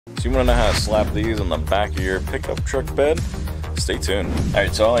So you want to know how to slap these on the back of your pickup truck bed? Stay tuned.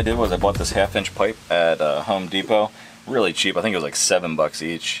 Alright, so all I did was I bought this 1/2-inch pipe at Home Depot. Really cheap. I think it was like $7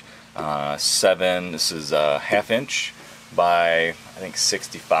 each. This is 1/2 inch by I think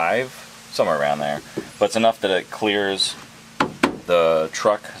 65, somewhere around there. But it's enough that it clears the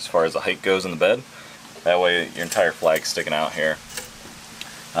truck as far as the height goes in the bed. That way your entire flag's sticking out here.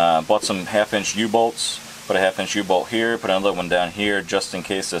 Bought some 1/2-inch U-bolts. Put a 1/2-inch U-bolt here, put another one down here just in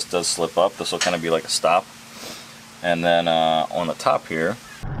case this does slip up. This will kind of be like a stop. And then on the top here,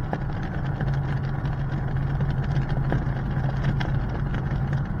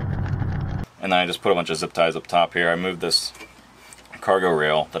 and then I just put a bunch of zip ties up top here. I moved this cargo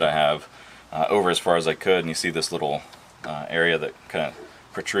rail that I have over as far as I could, and you see this little area that kind of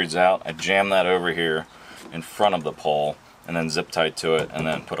protrudes out. I jammed that over here in front of the pole and then zip tied to it, and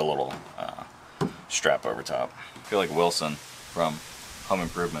then put a little strap over top. I feel like Wilson from Home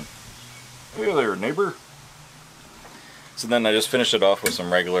Improvement. Hey there, neighbor. So then I just finished it off with some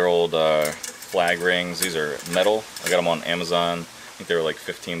regular old flag rings. These are metal. I got them on Amazon. I think they were like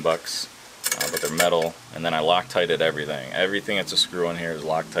 15 bucks, but they're metal. And then I Loctited everything. Everything that's a screw on here is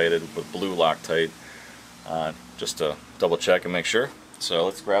Loctited with blue Loctite, just to double check and make sure. So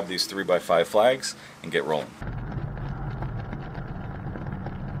let's grab these 3x5 flags and get rolling.